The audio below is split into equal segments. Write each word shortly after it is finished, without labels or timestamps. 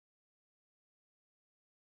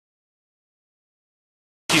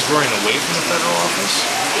running away from the federal office?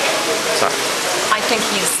 Sorry. I think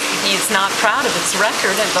he's not proud of his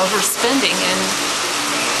record of overspending in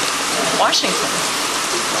Washington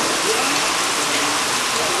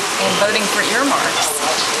and voting for earmarks.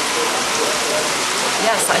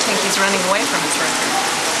 Yes, I think he's running away from his record.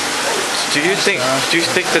 Do you think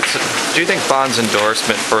Bond's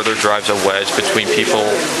endorsement further drives a wedge between people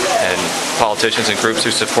and politicians and groups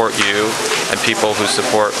who support you and people who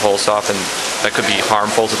support Hulshof, and that could be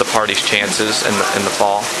harmful to the party's chances in the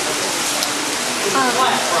fall?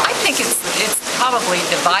 I think it's probably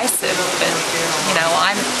divisive, but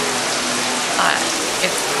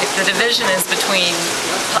if the division is between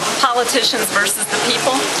politicians versus the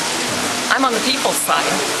people, I'm on the people's side.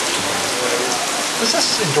 Does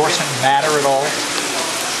this endorsement matter at all?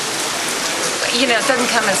 It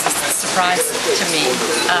doesn't come as a surprise to me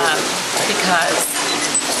because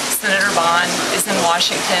Senator Bond is in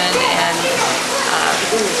Washington, and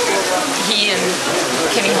he and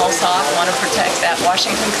Kenny Hulshof want to protect that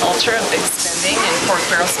Washington culture of big spending and pork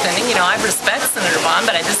barrel spending. I respect Senator Bond,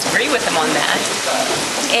 but I disagree with him on that.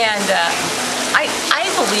 And I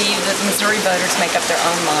believe that Missouri voters make up their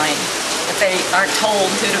own mind, that they aren't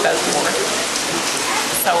told who to vote for.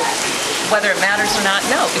 So whether it matters or not,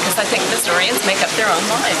 no, because I think Missourians make up their own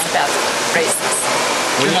minds about races.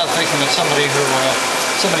 You're not thinking of somebody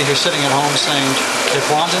who's sitting at home saying, if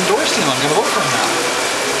Bond's endorsed him, I'm going to vote for him now.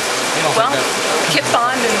 Well, Kip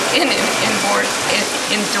Bond endorsed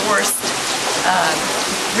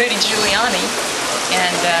Rudy Giuliani,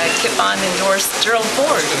 and Kip Bond endorsed Gerald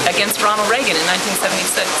Ford against Ronald Reagan in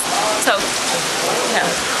 1976. So,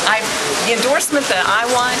 the endorsement that I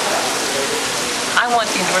want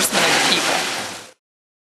the endorsement of the people.